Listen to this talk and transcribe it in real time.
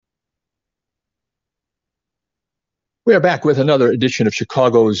We are back with another edition of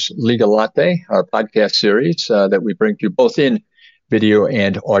Chicago's Legal Latte, our podcast series that we bring to you both in video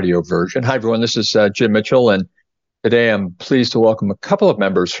and audio version. Hi, everyone. This is Jim Mitchell, and today I'm pleased to welcome a couple of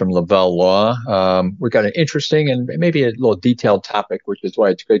members from Lavelle Law. We've got an interesting and maybe a little detailed topic, which is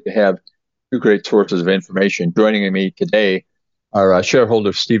why it's great to have two great sources of information. Joining me today are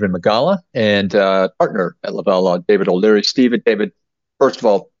shareholder Stephen Migala and partner at Lavelle Law, David O'Leary. Stephen, David, first of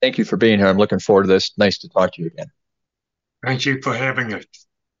all, thank you for being here. I'm looking forward to this. Nice to talk to you again. Thank you for having us.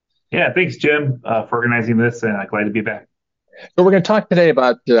 Yeah, thanks, Jim, for organizing this, and I'm glad to be back. So we're going to talk today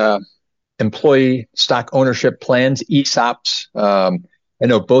about employee stock ownership plans, ESOPs. I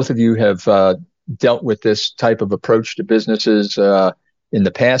know both of you have dealt with this type of approach to businesses in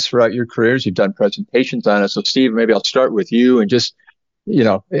the past throughout your careers. You've done presentations on it. So, Steve, maybe I'll start with you and just,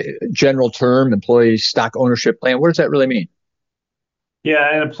 general term, employee stock ownership plan. What does that really mean?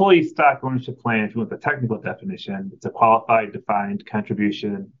 Yeah, an employee stock ownership plan, if you want the technical definition, it's a qualified defined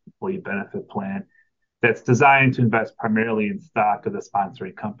contribution employee benefit plan that's designed to invest primarily in stock of the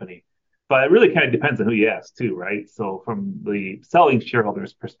sponsoring company. But it really kind of depends on who you ask too, right? So from the selling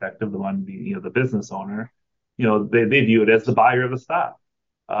shareholder's perspective, the business owner, they view it as the buyer of the stock.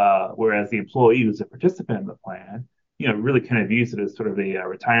 Whereas the employee who's a participant in the plan, really kind of views it as sort of a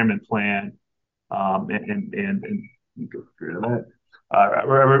retirement plan, and you go through that. A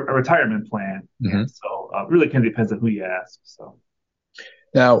retirement plan. Mm-hmm. So really kind of depends on who you ask. So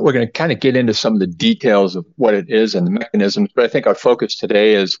now we're going to kind of get into some of the details of what it is and the mechanisms, but I think our focus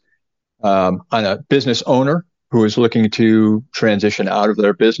today is on a business owner who is looking to transition out of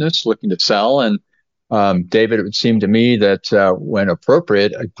their business, looking to sell. And David, it would seem to me that when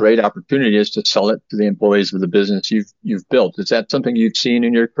appropriate, a great opportunity is to sell it to the employees of the business you've built. Is that something you've seen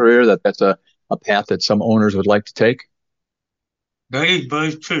in your career, that's a path that some owners would like to take? That is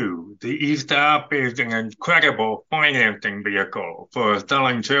very true. The ESOP is an incredible financing vehicle for a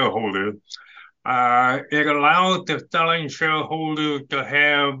selling shareholder. It allows the selling shareholder to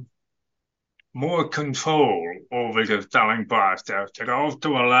have more control over the selling process. It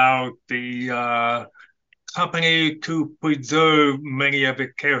also allows the company to preserve many of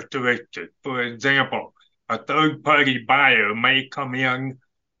its characteristics. For example, a third-party buyer may come in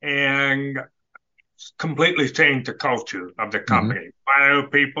and completely change the culture of the company. Fire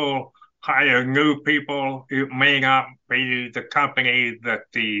people, hire new people. It may not be the company that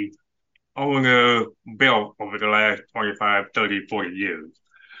the owner built over the last 25, 30, 40 years.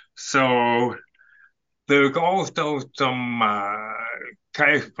 So there's also some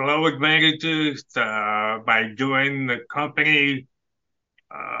cash flow advantages by joining the company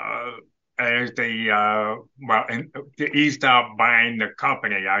as the ESOP buying the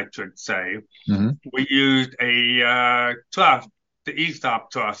company, I should say. Mm-hmm. We used a trust, the ESOP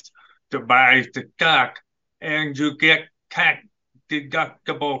trust, to buy the stock, and you get tax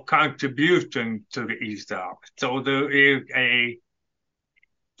deductible contribution to the ESOP. So there is a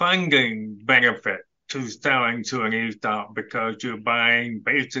funding benefit to selling to an ESOP because you're buying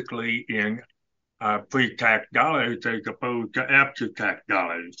basically in pre-tax dollars as opposed to after-tax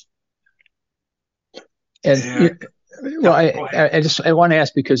dollars. And I want to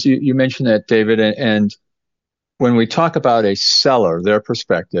ask, because you mentioned that, David, and when we talk about a seller, their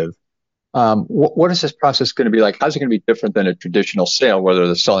perspective, what is this process going to be like? How's it going to be different than a traditional sale, whether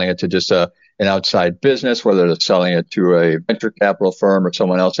they're selling it to just an outside business, whether they're selling it to a venture capital firm or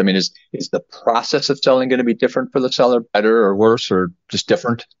someone else? I mean, is the process of selling going to be different for the seller, better or worse, or just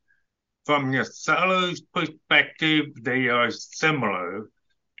different? From the seller's perspective, they are similar.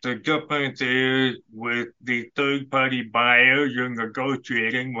 The difference is with the third-party buyer, you're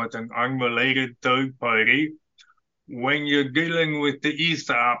negotiating with an unrelated third party. When you're dealing with the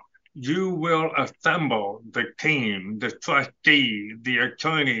ESOP, you will assemble the team, the trustee, the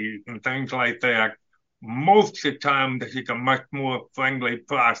attorney, and things like that. Most of the time, this is a much more friendly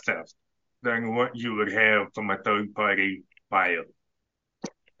process than what you would have from a third-party buyer.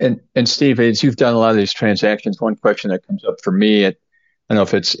 And Steve, as you've done a lot of these transactions, one question that comes up for me, I don't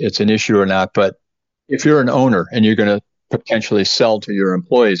know if it's an issue or not, but if you're an owner and you're going to potentially sell to your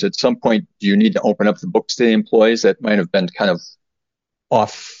employees, at some point, do you need to open up the books to the employees that might have been kind of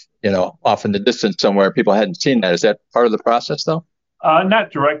off in the distance somewhere? People hadn't seen that. Is that part of the process, though?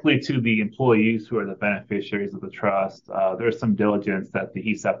 Not directly to the employees who are the beneficiaries of the trust. There's some diligence that the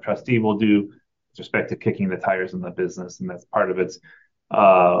ESOP trustee will do with respect to kicking the tires in the business, and that's part of its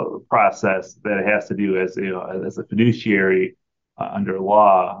process that it has to do as a fiduciary under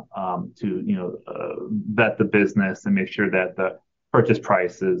law to vet the business and make sure that the purchase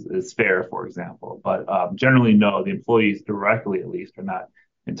price is fair, for example. But generally, no, the employees directly, at least, are not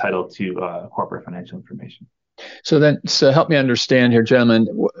entitled to corporate financial information. So help me understand here, gentlemen.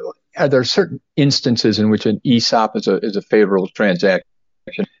 Are there certain instances in which an ESOP is a favorable transaction,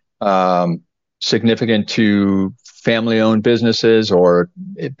 significant to family-owned businesses or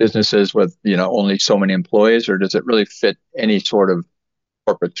businesses with only so many employees, or does it really fit any sort of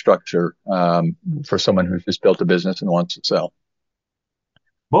corporate structure for someone who's just built a business and wants to sell?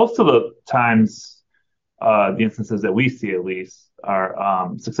 Most of the times, the instances that we see at least are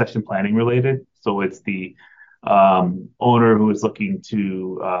succession planning related. So it's the owner who is looking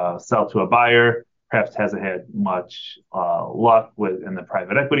to sell to a buyer, perhaps hasn't had much luck in the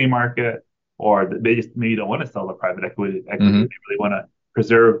private equity market, or they just maybe don't want to sell to private equity. They really want to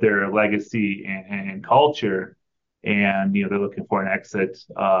preserve their legacy and culture, and they're looking for an exit,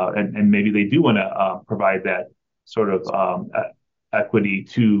 and maybe they do want to provide that sort of equity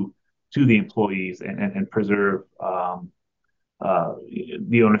to the employees and preserve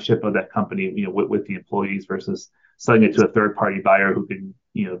the ownership of that company, with the employees versus selling it to a third party buyer who can,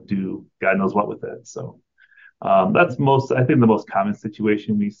 do God knows what with it. So that's I think the most common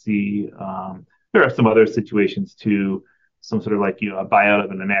situation we see. There are some other situations too, some sort of like, a buyout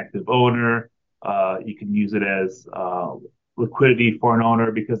of an inactive owner. You can use it as liquidity for an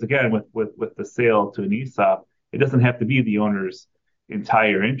owner because again, with the sale to an ESOP, it doesn't have to be the owner's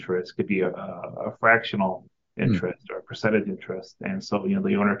entire interest. It could be a fractional interest or a percentage interest. And so,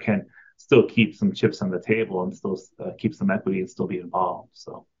 the owner can still keep some chips on the table and still keep some equity and still be involved.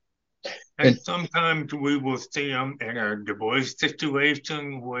 So, and sometimes we will see them in a divorce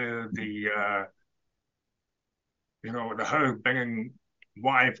situation where the husband and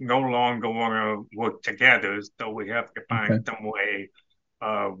wife no longer want to work together, so we have to find some way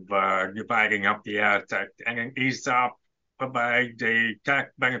of dividing up the asset. And an ESOP provides a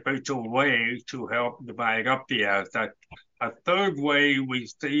tax beneficial way to help divide up the asset. A third way we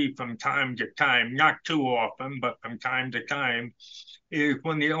see from time to time, not too often, but from time to time, is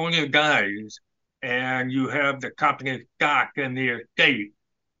when the owner dies and you have the company stock in the estate.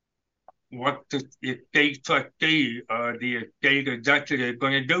 What the estate trustee or the estate executive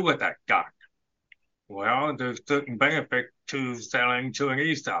going to do with that stock? Well, there's certain benefit to selling to an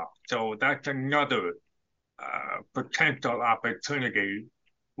ESOP. So that's another potential opportunity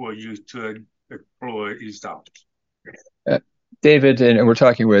for you to explore ESOPs. David, and we're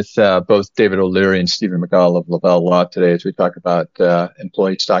talking with both David O'Leary and Stephen Migala of Lavelle Law today as we talk about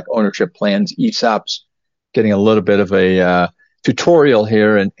employee stock ownership plans, ESOPs, getting a little bit of a tutorial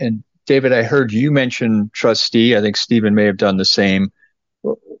here. And David, I heard you mention trustee. I think Stephen may have done the same.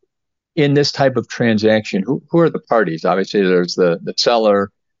 In this type of transaction, who are the parties? Obviously, there's the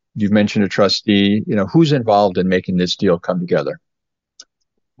seller. You've mentioned a trustee. Who's involved in making this deal come together?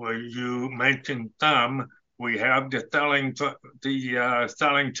 Well, you mentioned some. We have the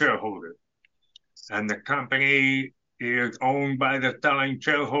selling shareholder, and the company is owned by the selling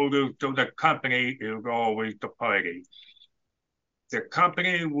shareholder, so the company is always the party. The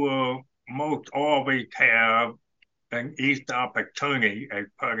company will most always have an ESOP attorney as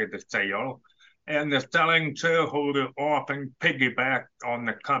part of the sale, and the selling shareholder often piggybacks on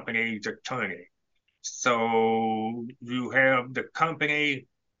the company's attorney. So you have the company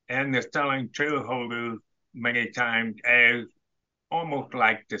and the selling shareholder many times as almost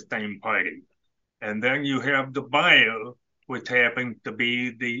like the same party. And then you have the buyer, which happens to be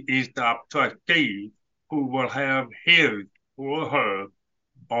the ESOP trustee, who will have his or her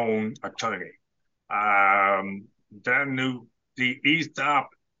own attorney. Then the ESOP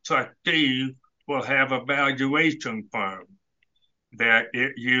trustee will have a valuation firm that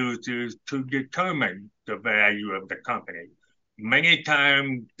it uses to determine the value of the company. Many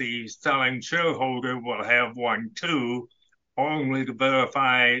times the selling shareholder will have one too, only to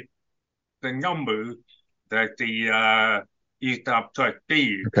verify the numbers that the ESOP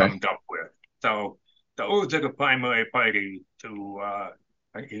trustee comes up with. So those are the primary parties to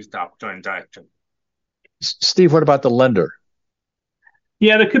an ESOP transaction. Steve, what about the lender?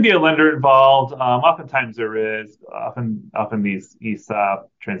 Yeah, there could be a lender involved. Oftentimes there is. Often these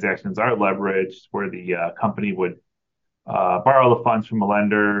ESOP transactions are leveraged where the company would borrow the funds from a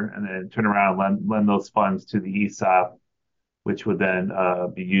lender and then turn around and lend those funds to the ESOP, which would then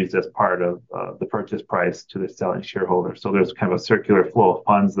be used as part of the purchase price to the selling shareholder. So there's kind of a circular flow of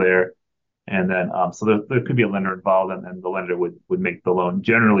funds there. And then so there could be a lender involved, and then the lender would make the loan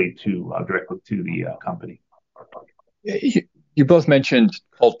generally directly to the company. You both mentioned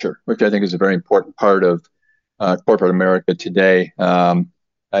culture, which I think is a very important part of corporate America today.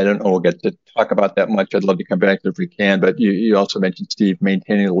 I don't know we'll get to talk about that much. I'd love to come back to it if we can. But you also mentioned, Steve,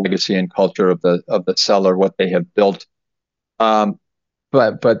 maintaining the legacy and culture of the seller, what they have built. But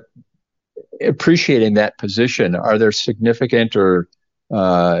appreciating that position, are there significant or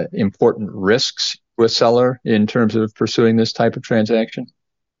important risks to a seller in terms of pursuing this type of transaction?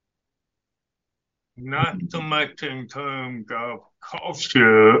 Not so much in terms of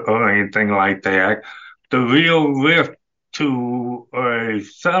culture or anything like that. The real risk to a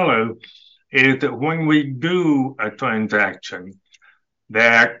seller is that when we do a transaction,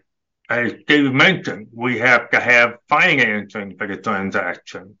 that, as Steve mentioned, we have to have financing for the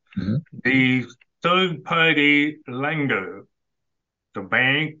transaction. Mm-hmm. The third-party lender, the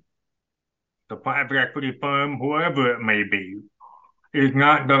bank, the private equity firm, whoever it may be, is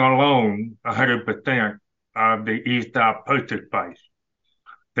not going to loan 100% of the ESOP purchase price.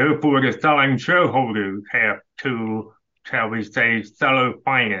 Therefore, the selling shareholders have to, shall we say, seller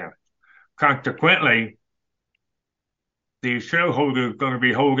finance. Consequently, the shareholder is going to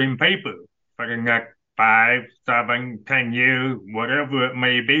be holding paper for the next 5, 7, 10 years, whatever it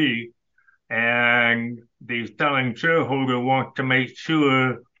may be. And the selling shareholder wants to make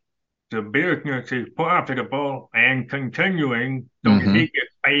sure the business is profitable and continuing so that he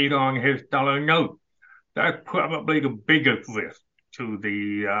gets paid on his seller note. That's probably the biggest risk to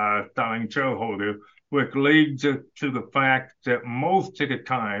the selling shareholder, which leads us to the fact that most of the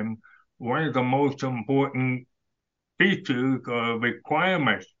time, one of the most important features or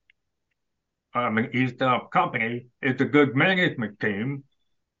requirements of an ESOP company is a good management team,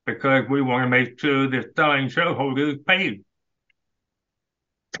 because we want to make sure the selling shareholder is paid.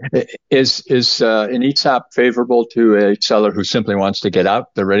 Is an ESOP favorable to a seller who simply wants to get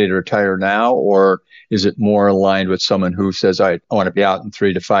out, they're ready to retire now, or is it more aligned with someone who says, I want to be out in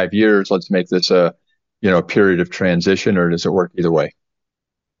 3 to 5 years, let's make this a period of transition, or does it work either way?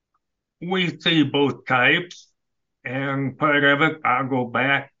 We see both types, and part of it,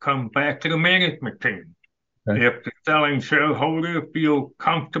 come back to the management team. Okay. If the selling shareholder feels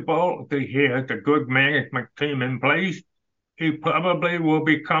comfortable that he has a good management team in place, he probably will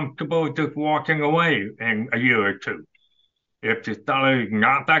be comfortable just walking away in a year or two. If the seller is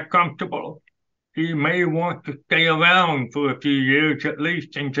not that comfortable, he may want to stay around for a few years at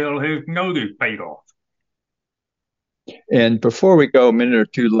least until his note is paid off. And before we go, a minute or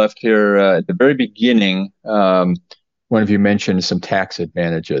two left here, at the very beginning, one of you mentioned some tax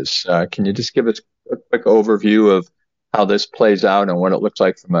advantages. Can you just give us a quick overview of how this plays out and what it looks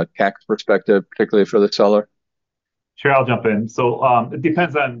like from a tax perspective, particularly for the seller? Sure, I'll jump in. So it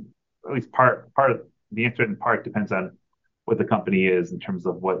depends on, at least part of the answer in part depends on what the company is in terms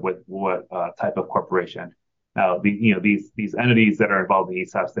of what type of corporation. Now, these entities that are involved in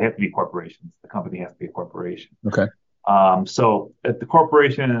ESOPs, they have to be corporations. The company has to be a corporation. Okay. So if the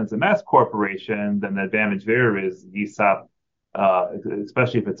corporation is an S corporation, then the advantage there is ESOP,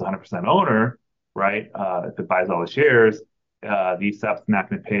 especially if it's 100% owner, right? If it buys all the shares, the ESOP's not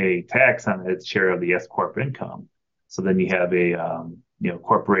going to pay tax on its share of the S corp income. So then you have a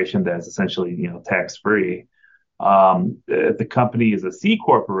corporation that's essentially tax free. If the company is a C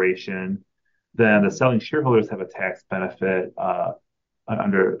corporation, then the selling shareholders have a tax benefit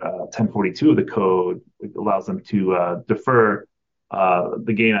under 1042 of the code. It allows them to defer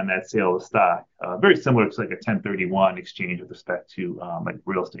the gain on that sale of stock. Very similar to like a 1031 exchange with respect to like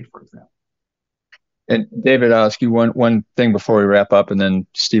real estate, for example. And David, I'll ask you one thing before we wrap up, and then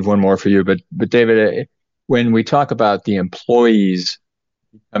Steve, one more for you. But David, when we talk about the employees,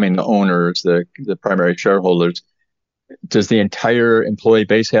 I mean the owners, the primary shareholders, does the entire employee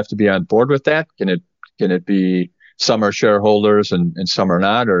base have to be on board with that? Can it be some are shareholders and some are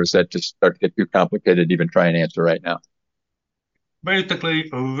not, or is that just start to get too complicated to even try and answer right now? Basically,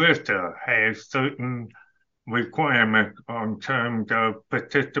 ERISA has certain requirements in terms of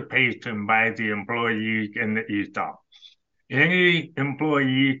participation by the employees in the ESOP. Any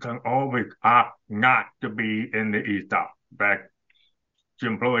employee can always opt not to be in the ESOP. That's the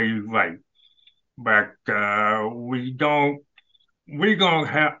employee's right. But we don't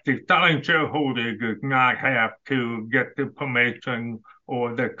have, the selling shareholder does not have to get the permission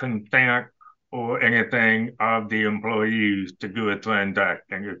or the consent or anything of the employees to do a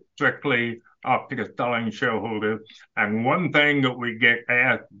transaction. It's strictly up to the selling shareholder. And one thing that we get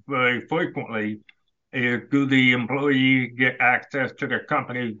asked very frequently is, do the employees get access to the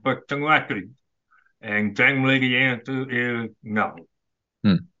company's books and records? And generally the answer is no.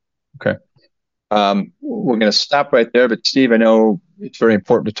 Okay. We're going to stop right there, but Steve, I know it's very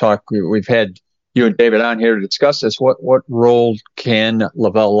important to talk. We've had you and David on here to discuss this. What role can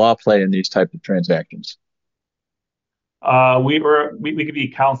Lavelle Law play in these types of transactions? We could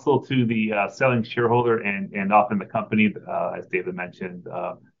be counsel to the selling shareholder and often the company, as David mentioned,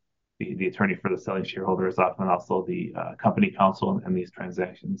 the attorney for the selling shareholder is often also the company counsel in these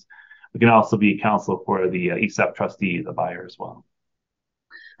transactions. We can also be counsel for the ESOP trustee, the buyer as well.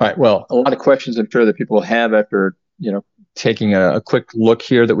 All right. Well, a lot of questions I'm sure that people have after, taking a quick look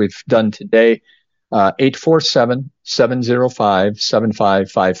here that we've done today.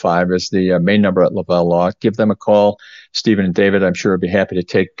 847-705-7555 is the main number at Lavelle Law. Give them a call. Stephen and David, I'm sure, would be happy to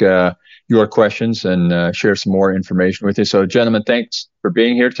take your questions and share some more information with you. So, gentlemen, thanks for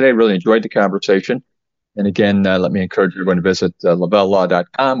being here today. Really enjoyed the conversation. And again, let me encourage everyone to visit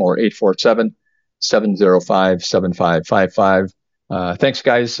lavellelaw.com or 847-705-7555. Thanks,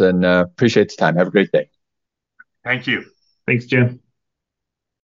 guys, and appreciate the time. Have a great day. Thank you. Thanks, Jim.